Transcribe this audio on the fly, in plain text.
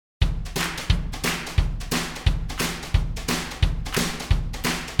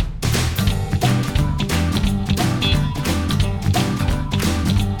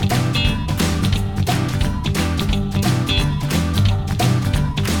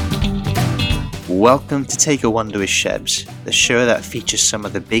Welcome to Take a Wander with Shebs, the show that features some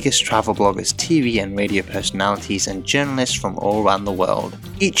of the biggest travel bloggers, TV and radio personalities and journalists from all around the world.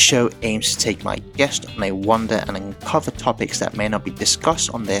 Each show aims to take my guest on a wander and uncover topics that may not be discussed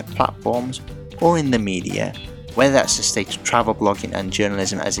on their platforms or in the media, whether that's the state of travel blogging and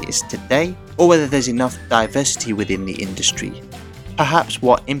journalism as it is today, or whether there's enough diversity within the industry. Perhaps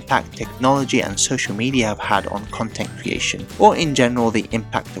what impact technology and social media have had on content creation, or in general the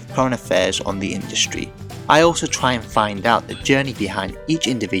impact of current affairs on the industry. I also try and find out the journey behind each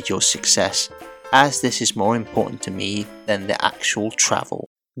individual's success, as this is more important to me than the actual travel.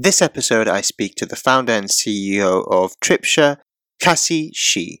 This episode I speak to the founder and CEO of TripShare, Cassie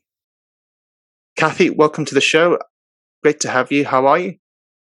Shi. Kathy, welcome to the show. Great to have you. How are you?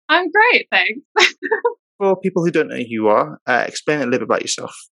 I'm great, thanks. For people who don't know who you are, explain a little bit about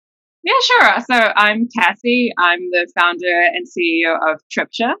yourself. Yeah, sure. So I'm Cassie. I'm the founder and CEO of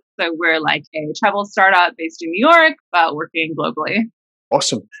TripShare. So we're like a travel startup based in New York, but working globally.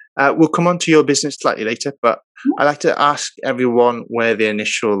 Awesome. We'll come on to your business slightly later, but I'd like to ask everyone where the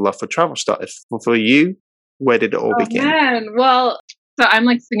initial love for travel started. For you, where did it all begin? Well, so I'm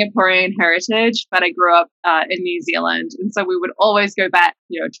like Singaporean heritage, but I grew up in New Zealand. And so we would always go back,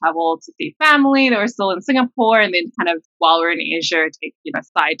 travel to see family that were still in Singapore. And then kind of while we're in Asia, take,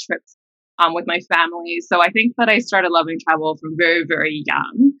 side trips with my family. So I think that I started loving travel from very, very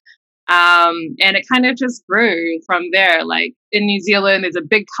young. And it kind of just grew from there. Like in New Zealand, there's a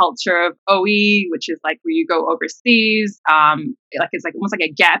big culture of OE, which is like where you go overseas. It's like almost like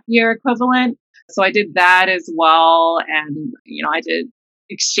a gap year equivalent. So I did that as well. And, I did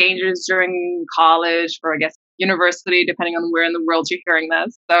exchanges during college or I guess university, depending on where in the world you're hearing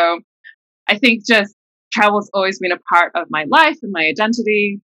this. So I think just travel's always been a part of my life and my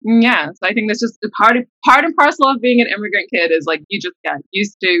identity. Yeah. So I think that's just part and parcel of being an immigrant kid is like, you just get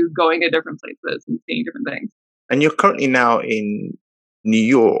used to going to different places and seeing different things. And you're currently now in New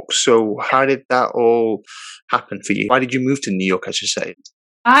York. So how did that all happen for you? Why did you move to New York, I should say?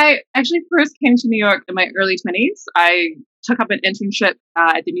 I actually first came to New York in my early 20s. I took up an internship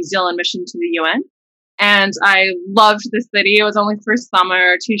at the New Zealand mission to the UN. And I loved the city. It was only for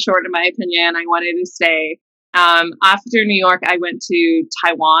summer, too short in my opinion. I wanted to stay. After New York, I went to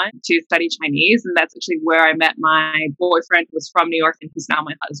Taiwan to study Chinese. And that's actually where I met my boyfriend who was from New York and who's now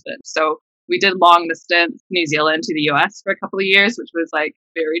my husband. So we did long distance New Zealand to the US for a couple of years, which was like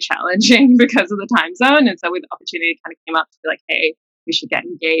very challenging because of the time zone. And so when the opportunity kind of came up to be like, hey, we should get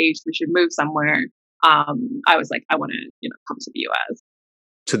engaged, we should move somewhere. I was like, I want to, come to the US.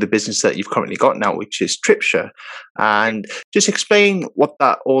 To the business that you've currently got now, which is TripShare, and just explain what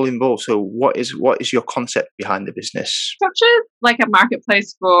that all involves. So, what is your concept behind the business? TripShare is like a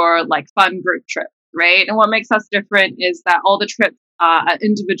marketplace for like fun group trips, right? And what makes us different is that all the trips are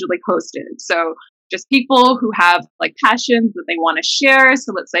individually hosted. So, just people who have like passions that they want to share.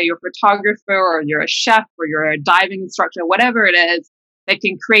 So, let's say you're a photographer, or you're a chef, or you're a diving instructor, whatever it is. They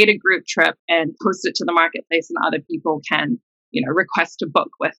can create a group trip and post it to the marketplace, and other people can request to book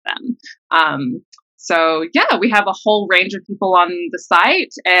with them. So we have a whole range of people on the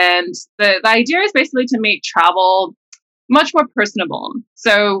site, and the idea is basically to make travel much more personable.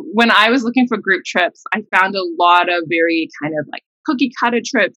 So when I was looking for group trips, I found a lot of very kind of like cookie cutter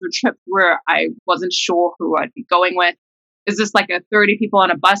trips or trips where I wasn't sure who I'd be going with. Is this like a 30 people on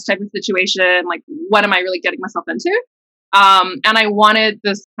a bus type of situation? Like, what am I really getting myself into? And I wanted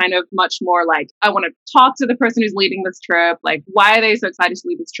this kind of much more like, I want to talk to the person who's leading this trip. Like, why are they so excited to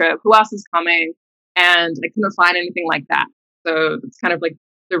lead this trip? Who else is coming? And I couldn't find anything like that. So it's kind of like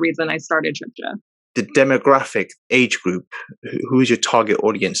the reason I started TripShare. The demographic age group, who is your target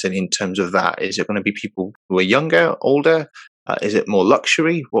audience? And in terms of that, is it going to be people who are younger, older? Is it more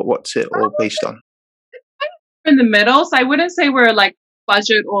luxury? What's it all based on? In the middle. So I wouldn't say we're like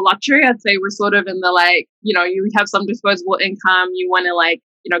budget or luxury. I'd say we're sort of in the like, you have some disposable income. You want to like,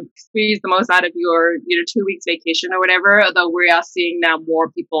 squeeze the most out of your, 2 weeks vacation or whatever. Although we are seeing now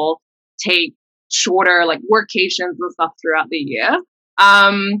more people take shorter like workations and stuff throughout the year.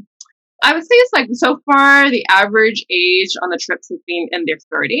 I would say it's like so far the average age on the trips has been in their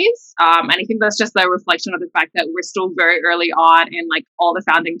 30s. And I think that's just a reflection of the fact that we're still very early on and like all the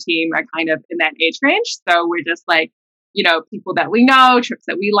founding team are kind of in that age range. So we're just like, people that we know, trips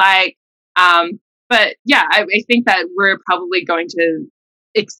that we like. But yeah, I think that we're probably going to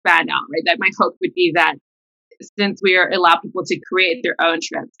expand out, right? That my hope would be that since we allow people to create their own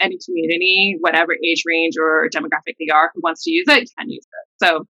trips, any community, whatever age range or demographic they are, who wants to use it, can use it.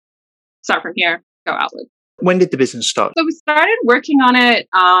 So start from here, go outward. When did the business start? So we started working on it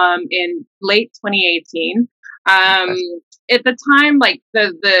in late 2018. At the time, like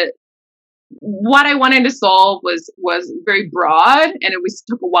the what I wanted to solve was very broad, and it was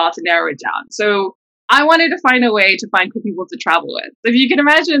took a while to narrow it down. So I wanted to find a way to find cool people to travel with. So if you can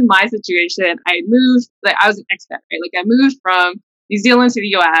imagine my situation, I moved, like I was an expat, right? Like I moved from New Zealand to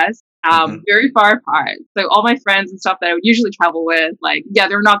the US, very far apart. So all my friends and stuff that I would usually travel with, like, yeah,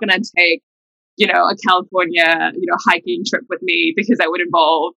 they're not going to take, a California, hiking trip with me because that would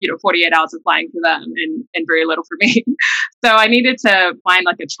involve, 48 hours of flying for them and very little for me. So I needed to find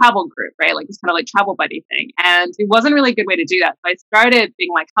like a travel group, right? Like this kind of like travel buddy thing. And it wasn't really a good way to do that. So I started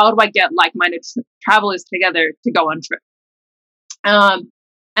being like, how do I get like-minded travelers together to go on trips?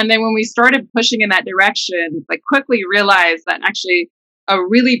 And then when we started pushing in that direction, I quickly realized that actually a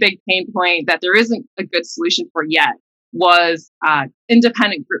really big pain point that there isn't a good solution for yet was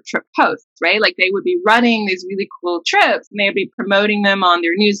independent group trip hosts, right? Like they would be running these really cool trips and they would be promoting them on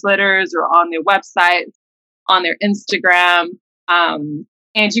their newsletters or on their websites, on their Instagram.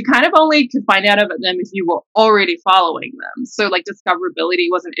 And you kind of only could find out about them if you were already following them. So like discoverability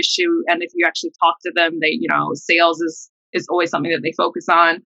was an issue. And if you actually talk to them, they, sales is always something that they focus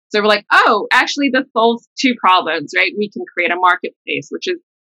on. So we're like, oh, actually this solves two problems, right? We can create a marketplace, which is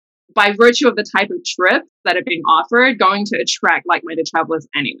by virtue of the type of trips that are being offered, going to attract like-minded travelers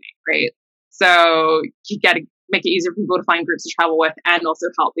anyway, right? So you got to make it easier for people to find groups to travel with and also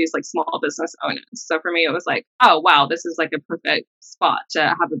help these like small business owners. So for me, it was like, oh, wow, this is like a perfect spot to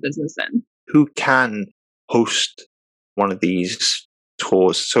have a business in. Who can host one of these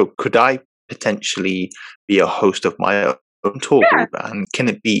tours? So could I potentially be a host of my own tour group? And can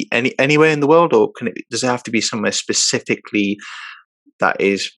it be anywhere in the world, or does it have to be somewhere specifically that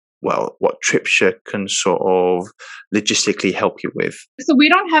is, well, what TripShare can sort of logistically help you with? So we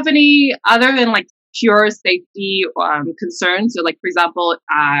don't have any other than like pure safety concerns. So like, for example,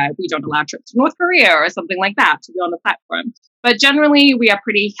 we don't allow trips to North Korea or something like that to be on the platform. But generally, we are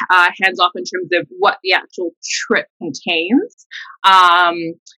pretty hands-off in terms of what the actual trip contains.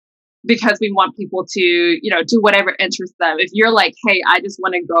 Because we want people to, do whatever interests them. If you're like, hey, I just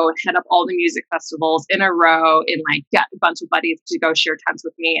want to go head up all the music festivals in a row and like get a bunch of buddies to go share tents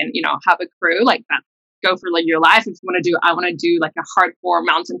with me and, have a crew, like that, go for like your life. If you want to do, I want to do like a hardcore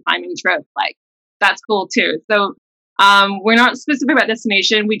mountain climbing trip, like that's cool too. So we're not specific about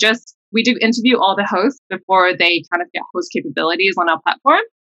destination. We do interview all the hosts before they kind of get host capabilities on our platform.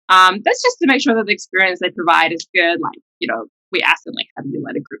 That's just to make sure that the experience they provide is good. Like, we ask them, like, have you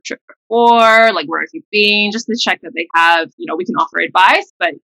led a group trip before? Like, where have you been? Just to check that they have, we can offer advice, but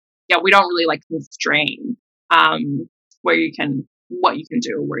yeah, we don't really like constrain what you can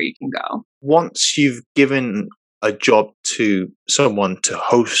do, where you can go. Once you've given a job to someone to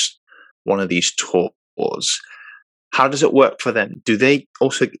host one of these tours, how does it work for them? Do they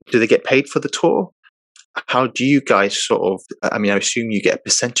get paid for the tour? How do you guys I assume you get a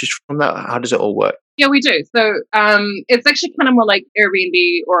percentage from that. How does it all work? Yeah, we do. So it's actually kind of more like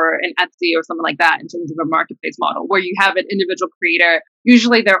Airbnb or an Etsy or something like that in terms of a marketplace model where you have an individual creator.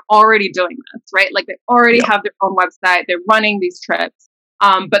 Usually they're already doing this, right? Like they already have their own website. They're running these trips,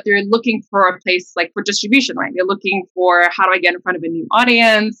 but they're looking for a place like for distribution, right? They're looking for how do I get in front of a new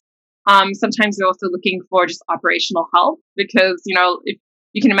audience? Sometimes they're also looking for just operational help because, if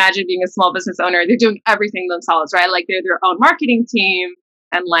you can imagine being a small business owner, they're doing everything themselves, right? Like they're their own marketing team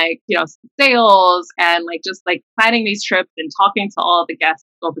and like, sales and like just like planning these trips and talking to all of the guests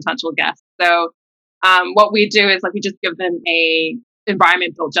or potential guests. So what we do is like we just give them a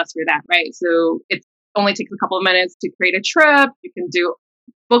environment built just for that, right? So it only takes a couple of minutes to create a trip. You can do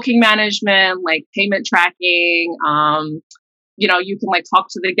booking management, like payment tracking. You can like talk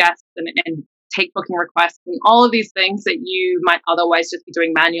to the guests and take booking requests and all of these things that you might otherwise just be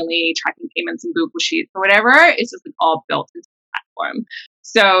doing manually, tracking payments in Google Sheets or whatever. It's just like all built into the platform.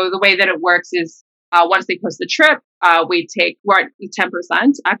 So the way that it works is once they post the trip, we're at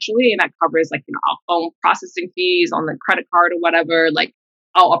 10% actually, and that covers like, our phone processing fees on the credit card or whatever, like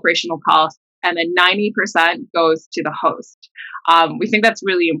all operational costs. And then 90% goes to the host. We think that's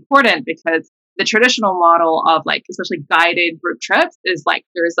really important because the traditional model of like, especially guided group trips is like,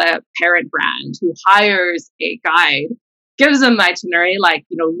 there's a parent brand who hires a guide, gives them the itinerary, like,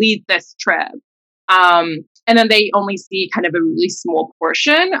 lead this trip. And then they only see kind of a really small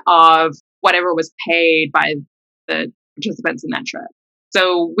portion of whatever was paid by the participants in that trip.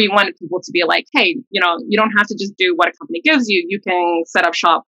 So we wanted people to be like, hey, you don't have to just do what a company gives you. You can set up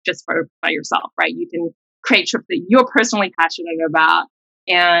shop just by yourself, right? You can create trips that you're personally passionate about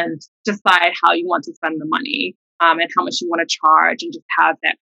and decide how you want to spend the money and how much you want to charge and just have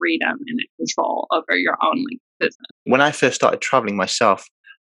that freedom and that control over your own business. When I first started traveling myself,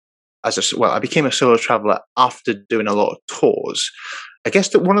 I became a solo traveler after doing a lot of tours. I guess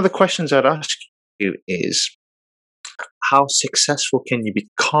that one of the questions I'd ask you is, how successful can you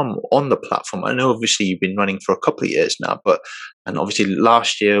become on the platform? I know obviously you've been running for a couple of years now, and obviously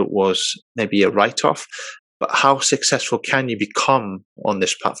last year was maybe a write-off, but how successful can you become on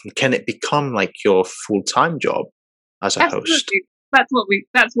this platform? Can it become like your full-time job as a host? Absolutely.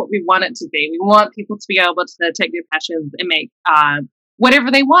 That's what we want it to be. We want people to be able to take their passions and make whatever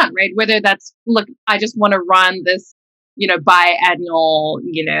they want, right? Whether that's, look, I just want to run this, biannual,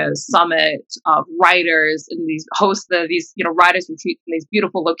 summit of writers and these hosts these, writers retreats in these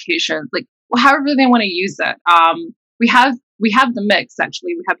beautiful locations, like however they want to use it. We have the mix,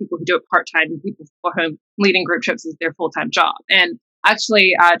 actually. We have people who do it part-time and people for whom leading group trips is their full-time job. And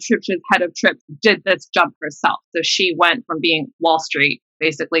actually, Trips's head of trips did this jump herself. So she went from being Wall Street,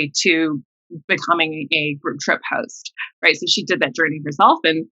 basically, to becoming a group trip host, right? So she did that journey herself.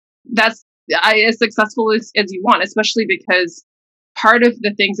 And that's as successful as you want, especially because part of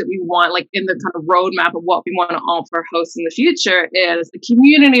the things that we want, like in the kind of roadmap of what we want to offer hosts in the future, is a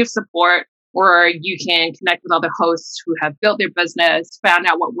community of support where you can connect with other hosts who have built their business, found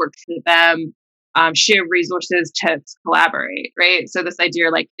out what worked for them, share resources, tips, collaborate, right? So this idea,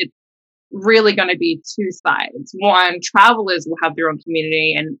 like, it's really going to be two sides. One, travelers will have their own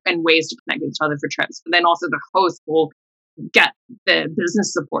community and ways to connect with each other for trips, but then also the host will get the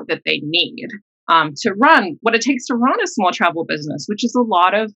business support that they need to run what it takes to run a small travel business, which is a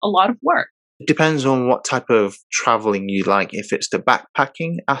lot of work. It depends on what type of traveling you like. If it's the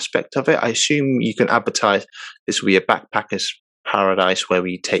backpacking aspect of it, I assume you can advertise this will be a backpacker's paradise where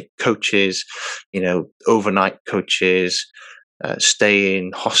we take coaches, overnight coaches, stay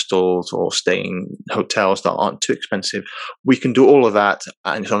in hostels or stay in hotels that aren't too expensive. We can do all of that,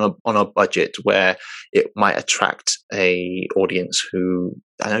 and it's on a budget where it might attract a audience who,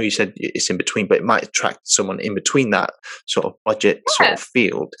 I know you said it's in between, but it might attract someone in between that sort of budget sort of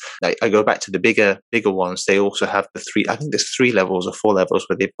field. I go back to the bigger ones. They also have I think there's 3 levels or 4 levels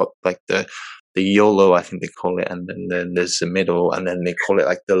where they've got like the YOLO, I think they call it, and then there's the middle, and then they call it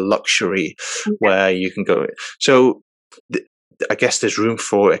like the luxury, where you can go. So I guess there's room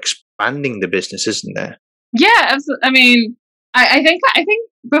for expanding the business, isn't there? Yeah, absolutely. I mean, I think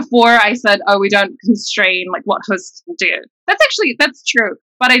before I said, we don't constrain like what hosts can do. That's true.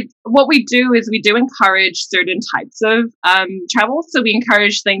 But what we do is we do encourage certain types of travel. So we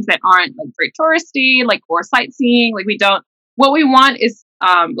encourage things that aren't like very touristy, like, or sightseeing. Like, we don't. What we want is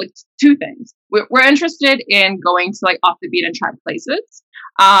like 2 things. We're interested in going to like off the beaten track places,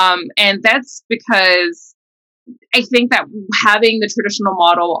 and that's because I think that having the traditional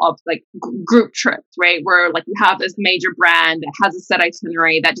model of like group trips, right, where like you have this major brand that has a set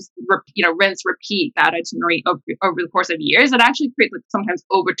itinerary that just rinse repeat that itinerary over the course of years, it actually creates like sometimes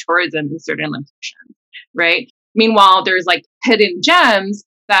over tourism in certain locations, right? Meanwhile, there's like hidden gems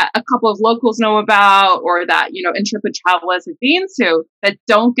that a couple of locals know about, or that intrepid travelers have been to, that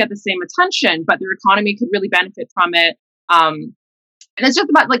don't get the same attention, but their economy could really benefit from it. And it's just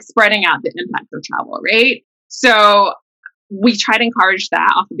about like spreading out the impact of travel, right? So we try to encourage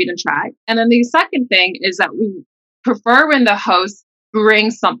that off the beaten track. And then the second thing is that we prefer when the host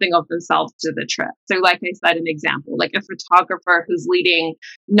brings something of themselves to the trip. So like I said, an example, like a photographer who's leading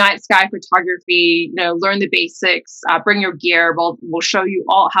night sky photography, learn the basics, bring your gear. We'll show you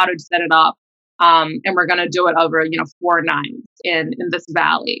all how to set it up. And we're going to do it over, 4 nights in this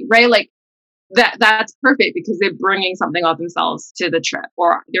valley, right? Like, that's perfect because they're bringing something of themselves to the trip,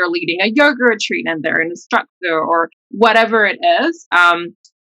 or they're leading a yoga retreat and they're an instructor, or whatever it is.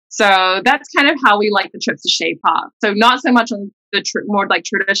 So that's kind of how we like the trips to shape up. So not so much on the more like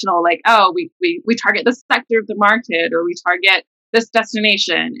traditional, like, we target this sector of the market, or we target this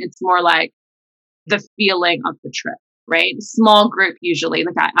destination. It's more like the feeling of the trip, right? Small group, usually,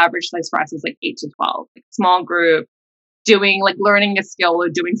 like our average size for us is like 8 to 12, like small group, doing like learning a skill or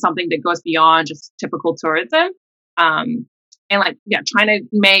doing something that goes beyond just typical tourism. And like, trying to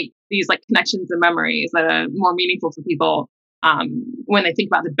make these like connections and memories that are more meaningful for people when they think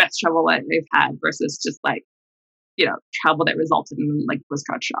about the best travel that they've had versus just like, travel that resulted in like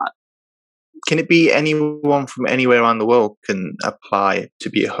postcard shot. Can it be anyone from anywhere around the world can apply to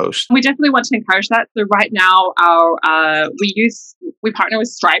be a host? We definitely want to encourage that. So right now, we partner with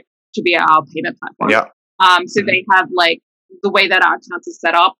Stripe to be our payment platform. Yeah. So they have like the way that our accounts is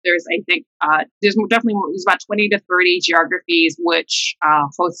set up. There's, I think, there's about 20 to 30 geographies which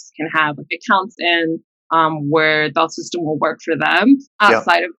hosts can have like accounts in, where the system will work for them.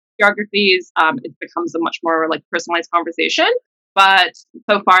 Outside of geographies, it becomes a much more like personalized conversation. But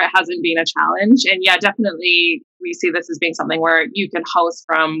so far, it hasn't been a challenge. And definitely, we see this as being something where you can host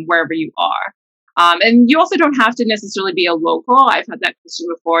from wherever you are. And you also don't have to necessarily be a local. I've had that question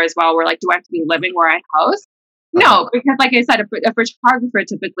before as well, where like, do I have to be living where I host? No, because like I said, a photographer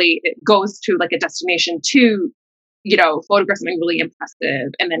typically goes to like a destination to, photograph something really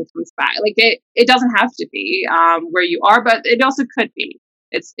impressive and then comes back. Like it doesn't have to be where you are, but it also could be.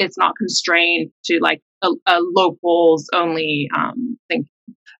 It's not constrained to like a locals only thing.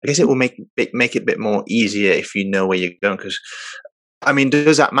 I guess it will make it a bit more easier if you know where you're going. Because, I mean,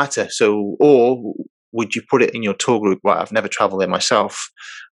 does that matter? So, or would you put it in your tour group? Right, I've never traveled there myself.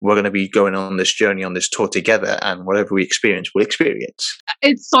 We're going to be going on this journey, on this tour together, and whatever we experience, we'll experience.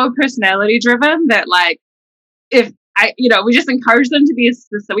 It's so personality driven that, like, if we just encourage them to be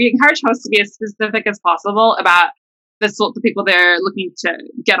we encourage hosts to be as specific as possible about the sorts of people they're looking to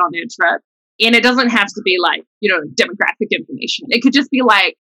get on their trip. And it doesn't have to be like, demographic information. It could just be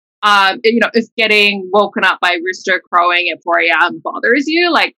like, if getting woken up by rooster crowing at 4 a.m. bothers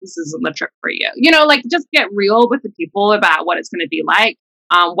you, like, this isn't the trip for you. Like, just get real with the people about what it's going to be like,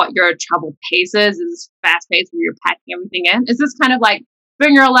 what your travel pace is fast paced where you're packing everything in. Is this kind of like,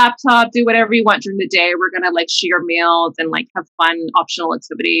 bring your laptop, do whatever you want during the day. We're going to like share meals and like have fun optional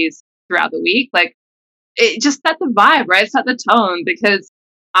activities throughout the week. Like, it just set the vibe, right? Set the tone, because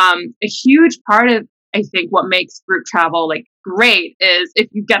a huge part of, I think, what makes group travel like great is if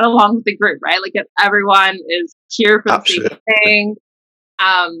you get along with the group, right? Like if everyone is here for the same thing.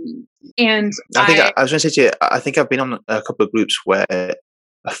 And I was going to say to you, I think I've been on a couple of groups where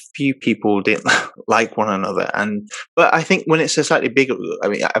a few people didn't like one another, but I think when it's a slightly bigger group, I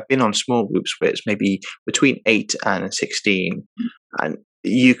mean, I've been on small groups where it's maybe between 8 and 16, and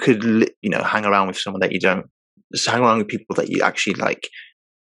you could, hang around with someone that you don't, just hang around with people that you actually like.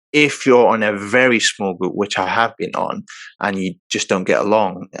 If you're on a very small group, which I have been on, and you just don't get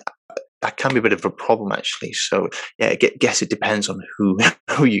along, that can be a bit of a problem, actually. So, yeah, I guess it depends on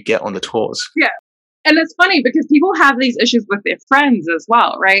who you get on the tours. Yeah. And it's funny because people have these issues with their friends as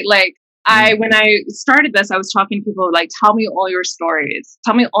well, right? Like, when I started this, I was talking to people like, tell me all your stories.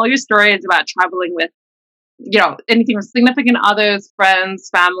 Tell me all your stories about traveling with, anything with significant others, friends,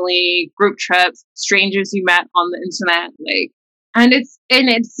 family, group trips, strangers you met on the internet, like. And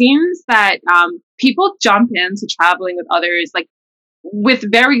it seems that people jump into traveling with others like with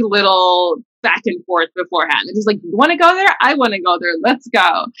very little back and forth beforehand. It's just like, you want to go there? I want to go there. Let's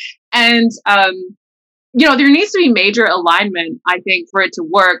go. And there needs to be major alignment, I think, for it to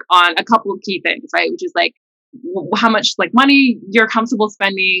work on a couple of key things, right? Which is like how much like money you're comfortable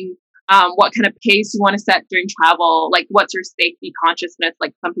spending, what kind of pace you want to set during travel, like what's your safety consciousness.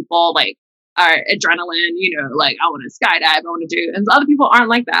 Like some people like are adrenaline, like I want to skydive, I want to do, and other people aren't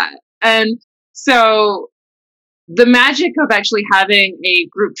like that. And so the magic of actually having a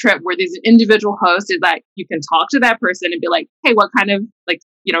group trip where there's an individual host is that you can talk to that person and be like, hey, what kind of like,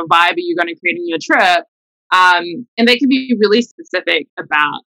 vibe are you going to create in your trip? And they can be really specific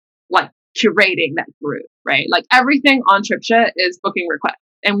about like curating that group, right? Like everything on TripShare is booking requests,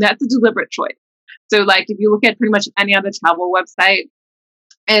 and that's a deliberate choice. So like if you look at pretty much any other travel website,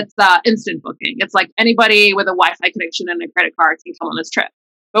 it's instant booking. It's like anybody with a Wi-Fi connection and a credit card can come on this trip.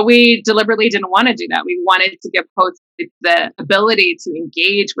 But we deliberately didn't want to do that. We wanted to give hosts the ability to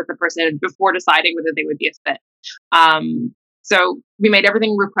engage with the person before deciding whether they would be a fit. So we made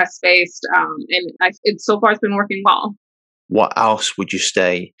everything request-based, and so far it's been working well. What else would you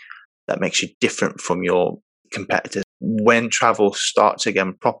say that makes you different from your competitors? When travel starts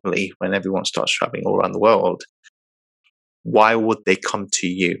again properly, when everyone starts traveling all around the world, why would they come to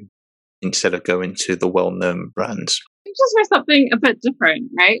you instead of going to the well-known brands? Just for something a bit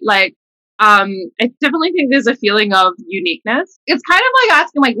different, right? Like, I definitely think there's a feeling of uniqueness. It's kind of like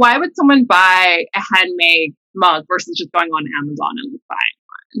asking, like, why would someone buy a handmade mug versus just going on Amazon and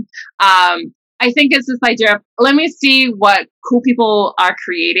buying one? I think it's this idea of, let me see what cool people are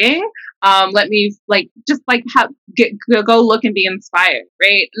creating. Let me go look and be inspired,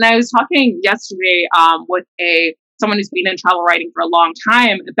 right? And I was talking yesterday with someone who's been in travel writing for a long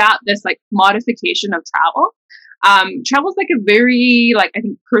time about this like commodification of travel. Travel is like a very I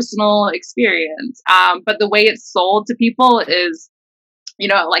think personal experience. But the way it's sold to people is,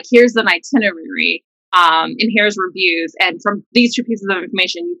 like here's an itinerary, and here's reviews, and from these 2 pieces of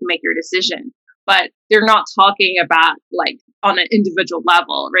information you can make your decision. But they're not talking about like on an individual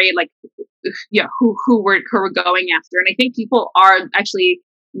level, right? Like, who we're going after. And I think people are actually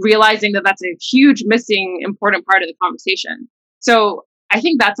realizing that that's a huge missing important part of the conversation. So I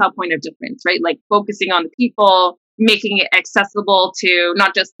think that's our point of difference, right? Like focusing on the people, making it accessible to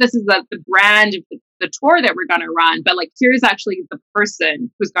not just this is the brand of the tour that we're going to run, but like here's actually the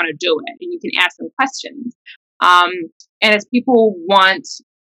person who's going to do it, and you can ask them questions. And as people want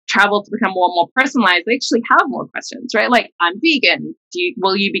travel to become more and more personalized, they actually have more questions, right? Like, I'm vegan.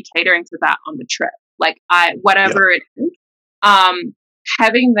 Will you be catering to that on the trip? Like, whatever it is,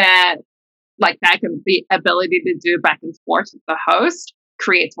 having that, like, the ability to do back and forth with the host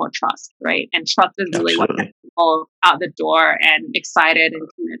creates more trust, right? And trust is really what gets people out the door and excited and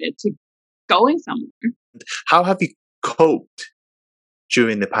committed to going somewhere. How have you coped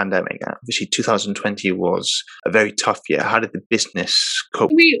during the pandemic? Obviously, 2020 was a very tough year. How did the business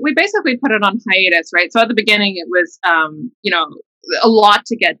cope? We basically put it on hiatus, right? So at the beginning, it was, a lot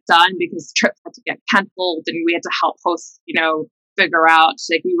to get done because trips had to get canceled, and we had to help hosts, figure out,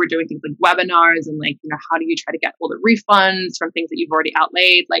 like, we were doing things like webinars and, like, how do you try to get all the refunds from things that you've already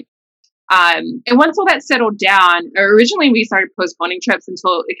outlaid, like. And once all that settled down, originally we started postponing trips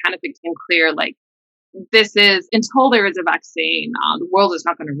until it kind of became clear, like, until there is a vaccine, the world is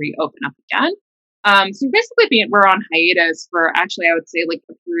not going to reopen up again. So basically we're on hiatus for, actually, I would say, like,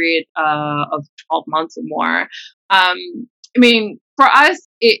 a period of 12 months or more. For us,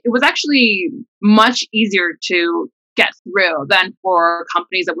 it was actually much easier to get through than for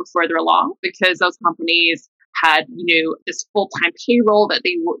companies that were further along, because those companies had, this full-time payroll that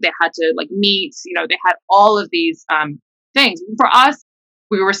they had to, like, meet. They had all of these things. For us,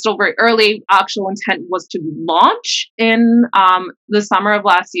 we were still very early. Actual intent was to launch in the summer of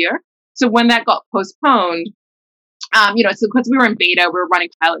last year. So when that got postponed, so because we were in beta, we were running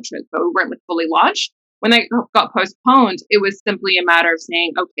pilot trips, but we weren't, like, fully launched. When that got postponed, it was simply a matter of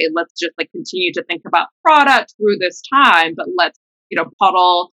saying, okay, let's just, like, continue to think about product through this time, but let's, put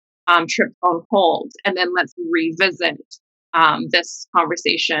all trips on hold, and then let's revisit this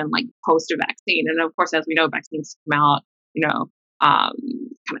conversation, like, post a vaccine. And of course, as we know, vaccines come out,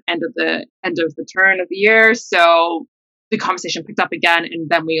 kind of end of the turn of the year. So the conversation picked up again, and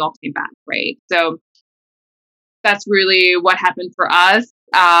then we all came back, right? So that's really what happened for us.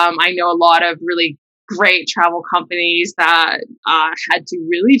 I know a lot of really great travel companies that had to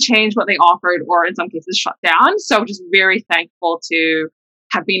really change what they offered, or in some cases shut down. So just very thankful to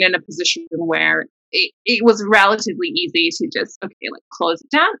have been in a position where it was relatively easy to just, like, close it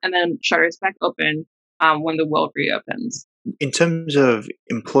down and then shutters back open when the world reopens. In terms of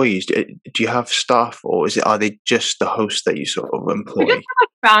employees, do you have staff, or are they just the hosts that you sort of employ? We just have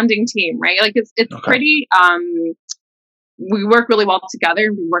a founding team, right? Like, it's okay. Pretty. We work really well together.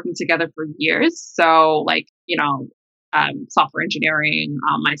 We've been working together for years. So, like, software engineering,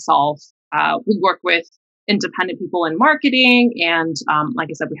 myself, we work with independent people in marketing, and like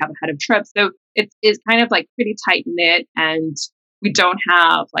I said, we have a head of trips. So it's kind of, like, pretty tight knit, and we don't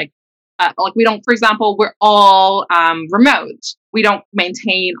have, like we don't, for example, we're all remote. We don't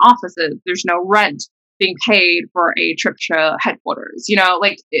maintain offices. There's no rent being paid for a trip to headquarters.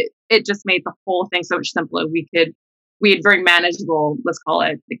 It just made the whole thing so much simpler. We had very manageable, let's call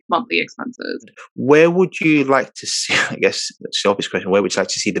it, like, monthly expenses. Where would you like to see, I guess that's the obvious question, where would you like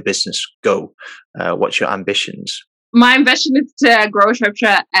to see the business go? What's your ambitions? My ambition is to grow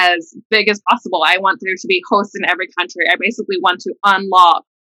TripShare as big as possible. I want there to be hosts in every country. I basically want to unlock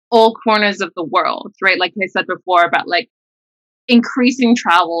all corners of the world, right? Like I said before, about, like, increasing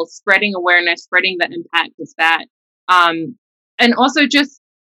travel, spreading awareness, spreading the impact of that. And also just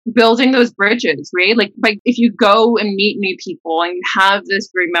building those bridges, right? Like, if you go and meet new people and you have this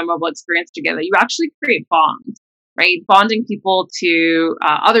very memorable experience together, you actually create bonds, right? Bonding people to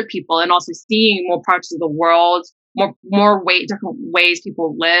other people, and also seeing more parts of the world, different ways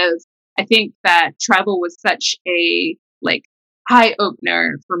people live. I think that travel was such a, like, eye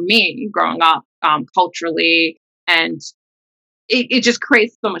opener for me growing up culturally, and it just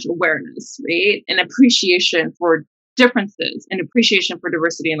creates so much awareness, right? And appreciation for differences and appreciation for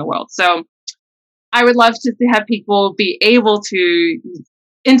diversity in the world. So I would love to have people be able to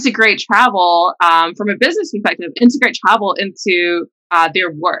integrate travel from a business perspective, integrate travel into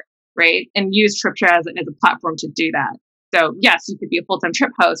their work, right? And use TripShare as a platform to do that. So yes, you could be a full-time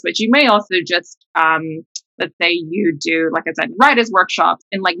trip host, but you may also just, let's say you do, like I said, writers workshops,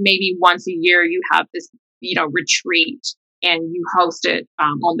 and, like, maybe once a year you have this, retreat, and you host it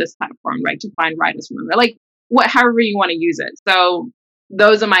on this platform, right, to find writers from everywhere. Like, however you want to use it. So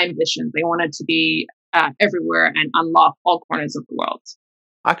those are my ambitions. I want it to be everywhere and unlock all corners of the world.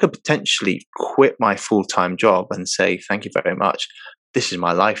 I could potentially quit my full-time job and say, thank you very much. This is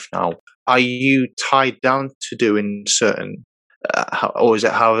my life now. Are you tied down to doing certain, or is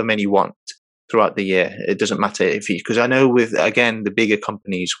it however many you want throughout the year? It doesn't matter because I know with, again, the bigger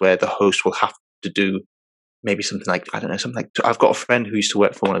companies where the host will have to do maybe something like, I don't know, something like, I've got a friend who used to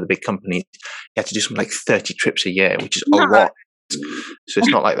work for one of the big companies. He had to do something like 30 trips a year, which is a lot. So it's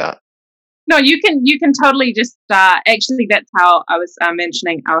not like that. No, you can totally just actually that's how I was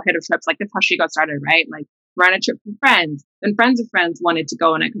mentioning our head of trips. Like that's how she got started, right? Like ran a trip with friends, then friends of friends wanted to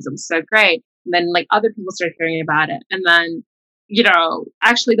go on it because it was so great. And then like other people started hearing about it, and then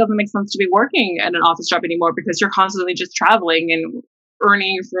actually doesn't make sense to be working at an office job anymore because you're constantly just traveling and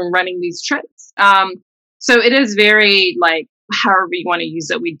earning from running these trips. So it is very like however you want to use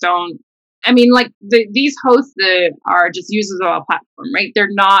it. We don't. I mean, like these hosts are just users of our platform, right? They're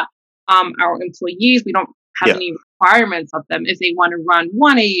not our employees. We don't have any requirements of them. If they want to run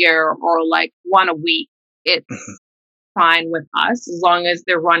one a year or like one a week, it's fine with us as long as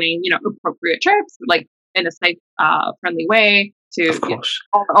they're running, appropriate trips, like in a safe, friendly way to Of course.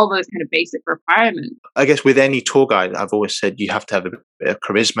 all those kind of basic requirements. I guess with any tour guide, I've always said you have to have a bit of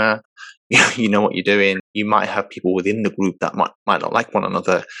charisma. You know what you're doing. You might have people within the group that might not like one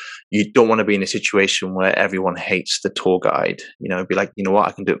another. You don't want to be in a situation where everyone hates the tour guide. Be like, you know what,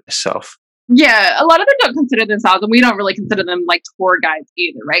 I can do it myself. Yeah, a lot of them don't consider themselves, and we don't really consider them like tour guides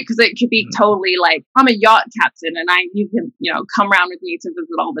either, right? Because it could be totally like, I'm a yacht captain, and you can, come around with me to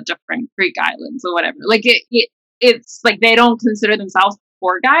visit all the different Greek islands or whatever. Like it's like they don't consider themselves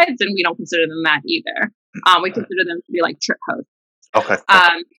tour guides, and we don't consider them that either. We consider them to be like trip hosts. Okay.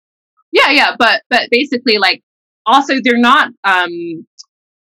 Yeah, but basically, like, also they're not.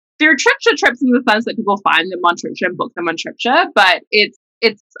 They're trips in the sense that people find them on TripShare and book them on TripShare, but it's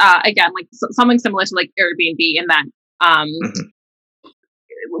again like something similar to like Airbnb in that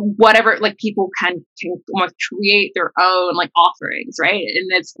whatever, like people can almost create their own like offerings, right?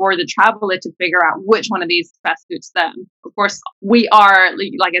 And it's for the traveler to figure out which one of these best suits them. Of course, we are,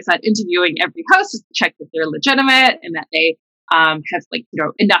 like I said, interviewing every host just to check that they're legitimate and that they have like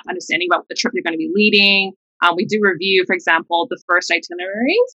enough understanding about the trip they're going to be leading. We do review, for example, the first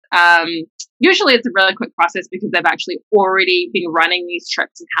itineraries. Usually it's a really quick process because they've actually already been running these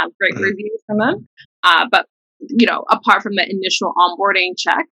trips and have great reviews from them. But, apart from the initial onboarding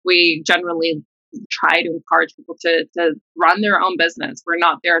check, we generally try to encourage people to run their own business. We're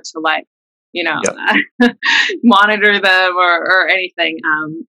not there to like, monitor them or anything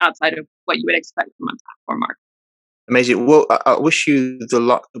outside of what you would expect from a platform market. Amazing. Well, I wish you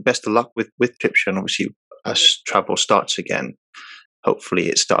the best of luck with TripShare, and obviously as travel starts again, hopefully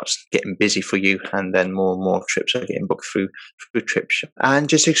it starts getting busy for you, and then more and more trips are getting booked through TripShare. And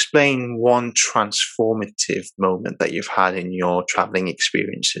just explain one transformative moment that you've had in your traveling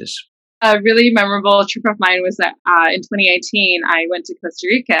experiences. A really memorable trip of mine was that in 2018, I went to Costa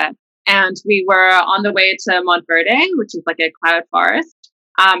Rica, and we were on the way to Montverde, which is like a cloud forest.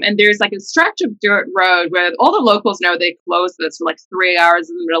 And there's like a stretch of dirt road where all the locals know they close this for like 3 hours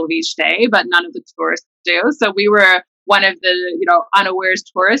in the middle of each day, but none of the tourists do. So we were one of the, unawares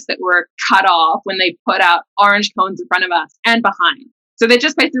tourists that were cut off when they put out orange cones in front of us and behind. So they're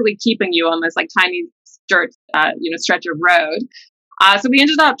just basically keeping you on this like tiny dirt, stretch of road. So we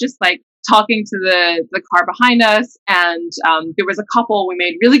ended up just like talking to the car behind us, and there was a couple, we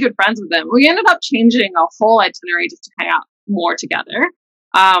made really good friends with them. We ended up changing a whole itinerary just to hang out more together.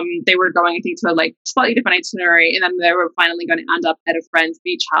 They were going, I think, to a like slightly different itinerary, and then they were finally going to end up at a friend's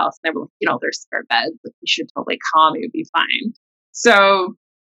beach house. And they were like, there's spare beds, like you should totally come, it would be fine. So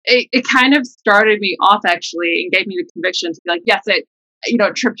it kind of started me off actually, and gave me the conviction to be like, yes,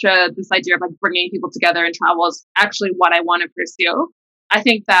 TripShare, this idea of like bringing people together in travel is actually what I want to pursue. I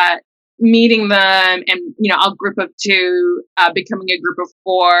think that meeting them and a group of two becoming a group of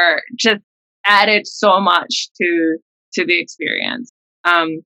four just added so much to the experience.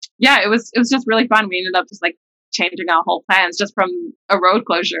 It was just really fun. We ended up just like changing our whole plans just from a road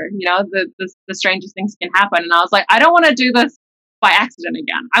closure. The strangest things can happen, and I was like, I don't want to do this by accident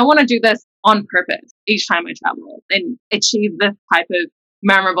again. I want to do this on purpose each time I travel and achieve this type of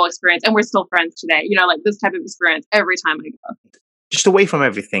memorable experience. And we're still friends today. Like this type of experience every time I go. Just away from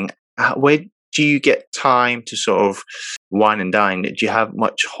everything, where do you get time to sort of wine and dine? Do you have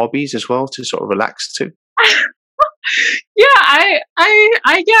much hobbies as well to sort of relax to? Yeah, I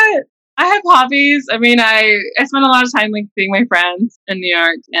have hobbies. I mean, I spend a lot of time like seeing my friends in New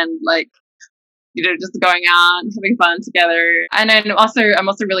York and like just going out and having fun together. And then I'm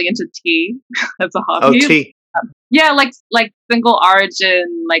also really into tea. That's a hobby. Oh, tea. Yeah, like single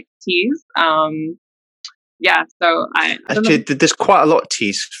origin like teas. So there's quite a lot of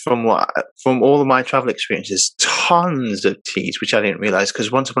teas from all of my travel experiences. Tons of teas, which I didn't realize,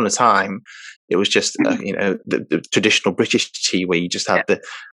 because once upon a time it was just the traditional British tea where you just have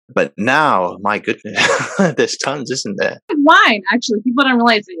but now, my goodness, there's tons, isn't there? Wine, actually, people don't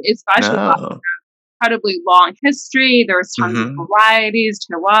realize it's actually incredibly long history. There's tons of varieties,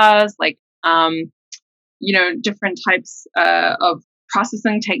 terroirs, like different types of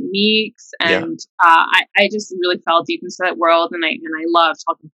processing techniques, and I just really fell deep into that world, and I love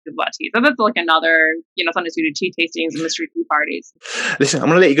talking to people about tea. So that's like another, sometimes we do tea tastings and mystery tea parties. Listen, I'm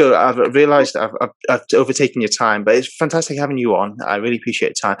going to let you go. I've realised I've overtaken your time, but it's fantastic having you on. I really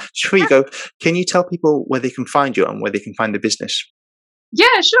appreciate your time. Just before you go, can you tell people where they can find you and where they can find the business?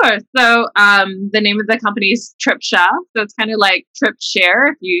 Yeah, sure. So the name of the company is TripShare. So it's kind of like Trip Share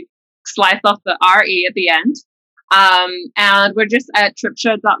if you slice off the RE at the end. And we're just at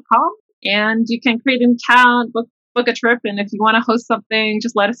tripshare.com, and you can create an account, book a trip, and if you want to host something,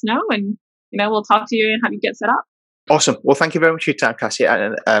 just let us know, and we'll talk to you and have you get set up. Awesome. Well, thank you very much for your time, Cassie,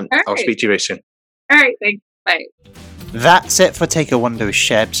 and I'll speak to you very soon. All right, thanks. Bye. That's it for Take a Wander with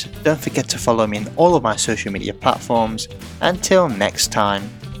Shebs. Don't forget to follow me on all of my social media platforms. Until next time,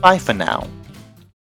 bye for now.